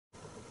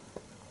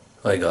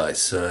Hi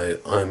guys, so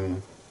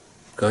I'm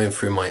going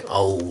through my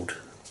old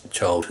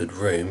childhood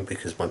room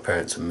because my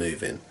parents are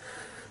moving,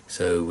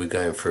 so we're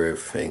going through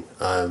everything.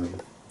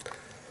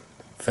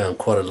 Found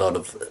quite a lot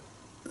of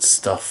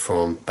stuff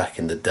from back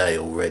in the day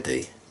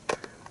already.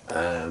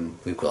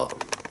 We've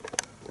got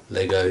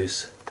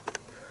Legos,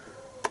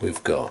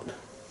 we've got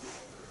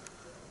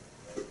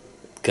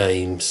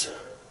games.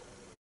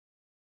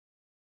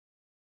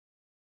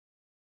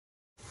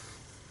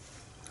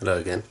 Hello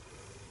again.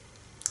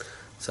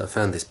 So I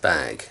found this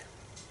bag.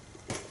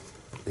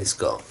 It's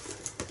got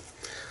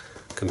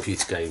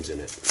computer games in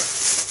it.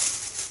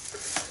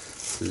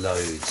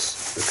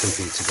 Loads of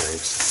computer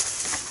games.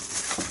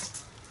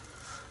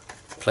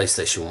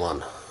 PlayStation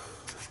 1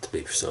 to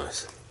be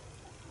precise.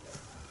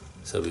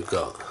 So we've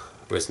got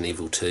Resident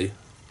Evil 2.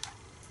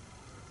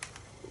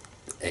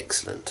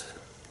 Excellent.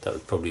 That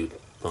was probably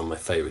one of my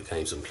favourite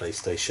games on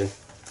PlayStation.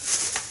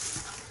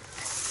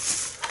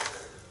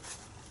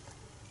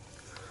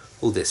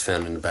 All this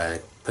found in a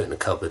bag, put in a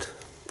cupboard,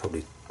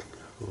 probably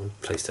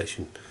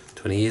PlayStation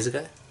 20 years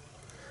ago.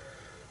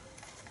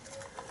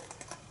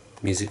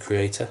 Music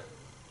Creator.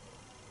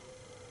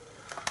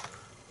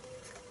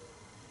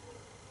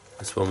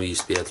 That's one we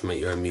used to be able to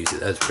make your own music.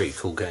 That was a pretty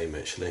cool game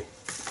actually.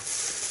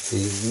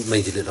 It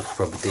made you look like a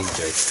proper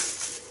DJ.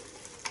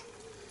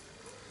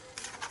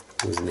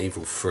 Resident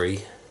Evil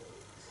 3.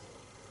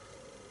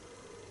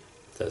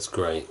 That's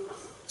great.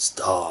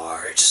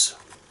 Stars.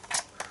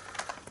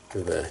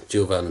 With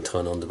Jill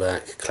Valentine on the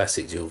back.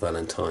 Classic Jill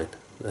Valentine.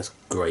 That's a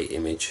great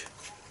image.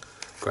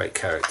 Great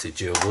character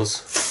Jill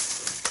was.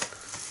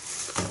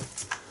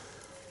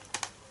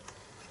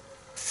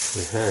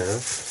 We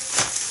have,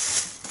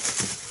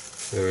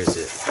 where is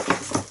it?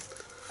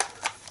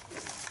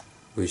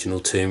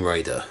 Original Tomb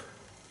Raider.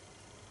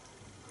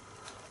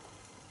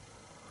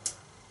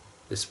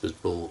 This was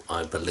bought,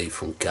 I believe,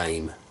 from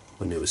Game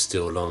when it was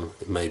still on.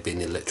 It may be in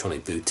the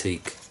Electronic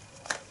Boutique.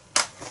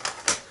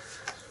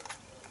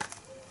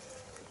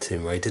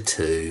 Tomb Raider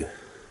 2.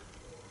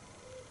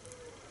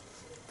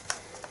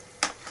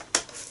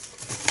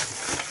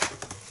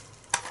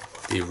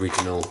 The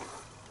original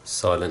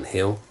Silent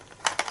Hill.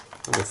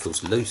 I wonder if it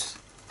feels loose.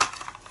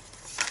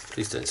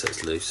 Please don't say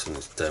it's loose and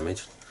it's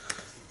damaged.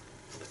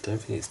 I don't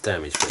think it's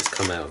damaged, but it's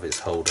come out of its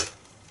holder.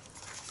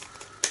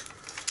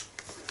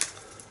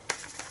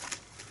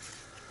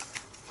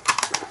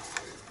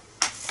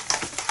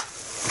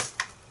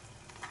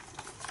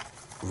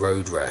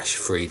 Road Rash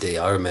 3D.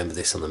 I remember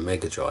this on the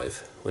Mega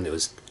Drive when it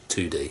was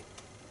 2D.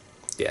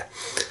 Yeah,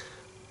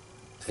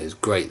 it was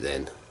great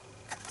then.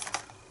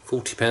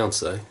 £40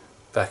 though.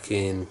 Back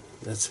in,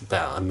 that's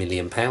about £1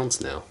 million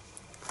now.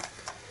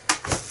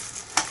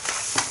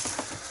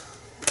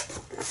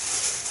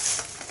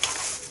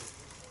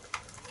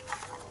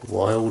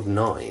 Wild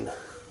 9.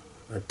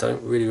 I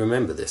don't really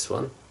remember this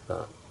one,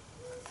 but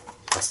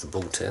that's the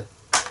ball tin.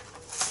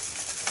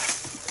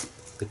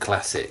 The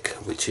classic,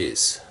 which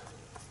is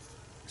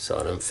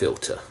Silent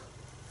Filter.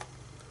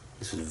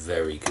 This was a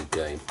very good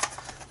game.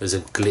 There's a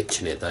glitch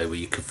in it though where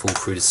you could fall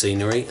through the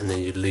scenery and then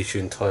you'd lose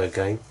your entire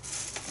game.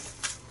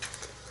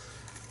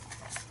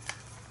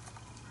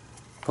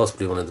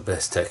 Possibly one of the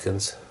best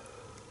Tekkens.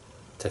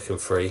 Tekken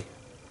 3.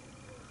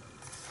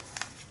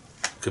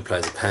 Could play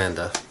as a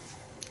panda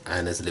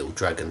and as a little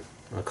dragon.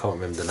 I can't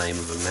remember the name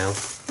of them now.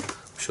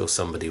 I'm sure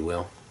somebody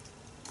will.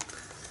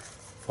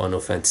 Final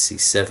Fantasy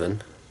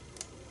 7.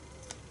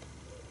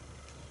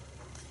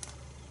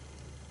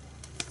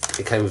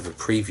 It came with a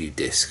preview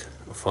disc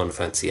of Final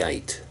Fantasy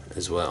 8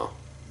 as well.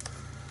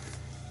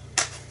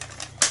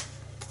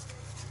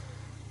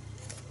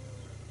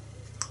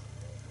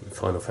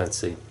 Final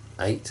Fantasy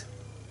 8.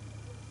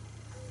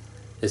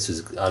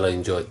 I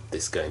enjoyed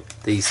this game.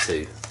 These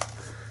two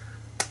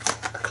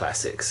are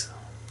classics.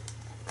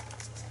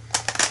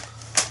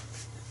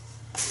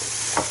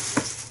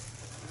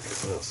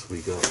 What else have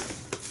we got?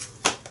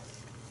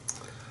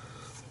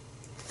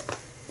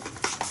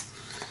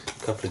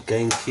 A couple of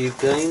GameCube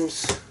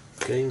games.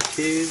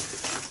 GameCube.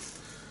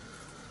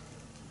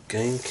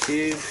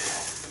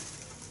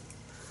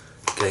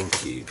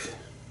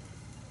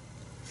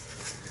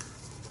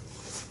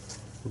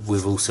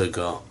 We've also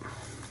got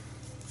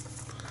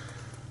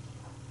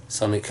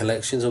Sonic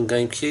Collections on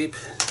GameCube.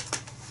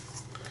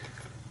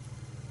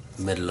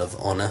 Medal of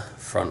Honor,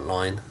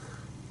 Frontline.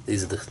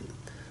 These are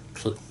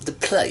the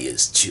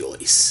player's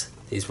choice.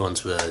 These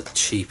ones were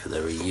cheaper, they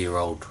were a year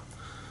old.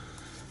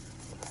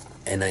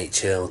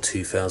 NHL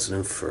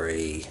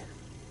 2003.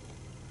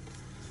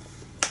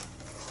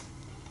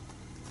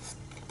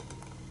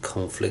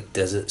 Conflict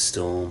Desert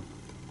Storm.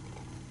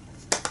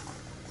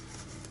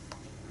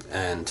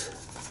 And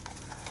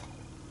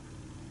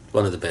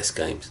one of the best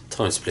games,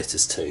 Time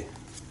Splitters 2.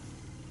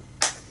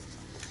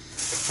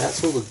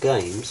 That's all the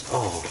games.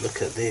 Oh,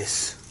 look at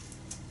this.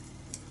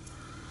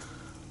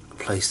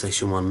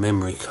 PlayStation 1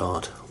 memory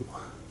card.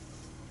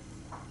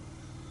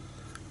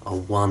 A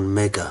 1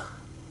 mega.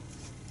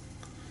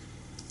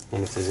 I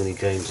wonder if there's any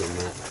games on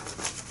that.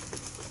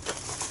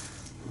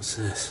 What's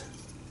this?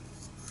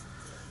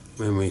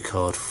 Memory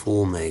card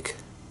 4 meg.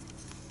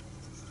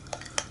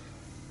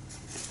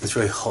 It's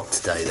very hot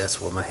today,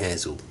 that's why my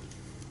hair's all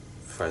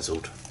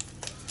frazzled.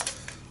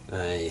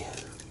 A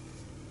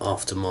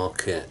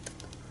aftermarket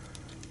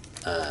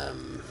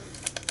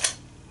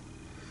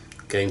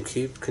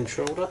GameCube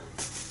controller.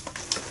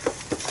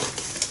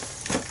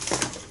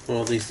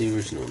 Or are these the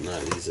original? No,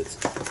 these are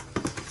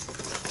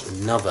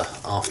another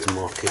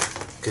aftermarket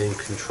game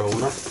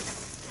controller.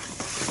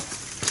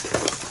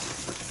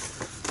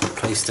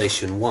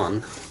 PlayStation 1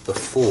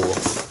 before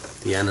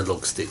the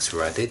analog sticks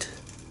were added,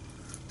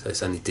 so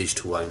it's only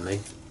digital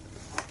only.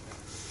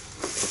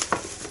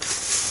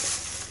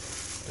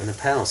 And a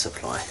power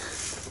supply.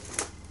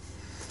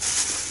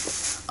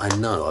 I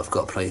know I've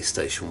got a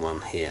PlayStation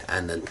 1 here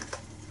and a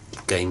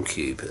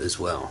GameCube as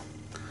well.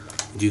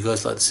 Would you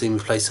guys like to see me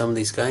play some of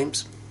these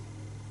games?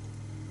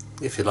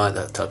 If you like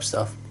that type of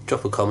stuff,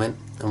 drop a comment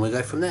and we'll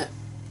go from there.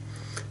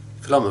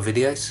 If you like my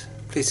videos,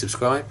 please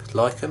subscribe,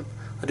 like them.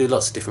 I do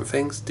lots of different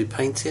things. I do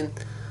painting,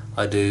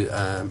 I do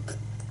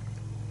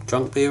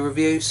drunk beer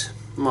reviews.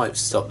 Might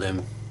stop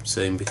them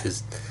soon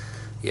because,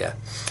 yeah.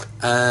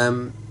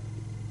 But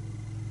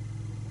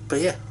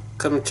yeah,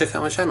 come and check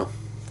out my channel.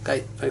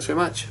 Okay, thanks very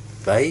much.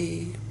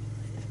 Bye.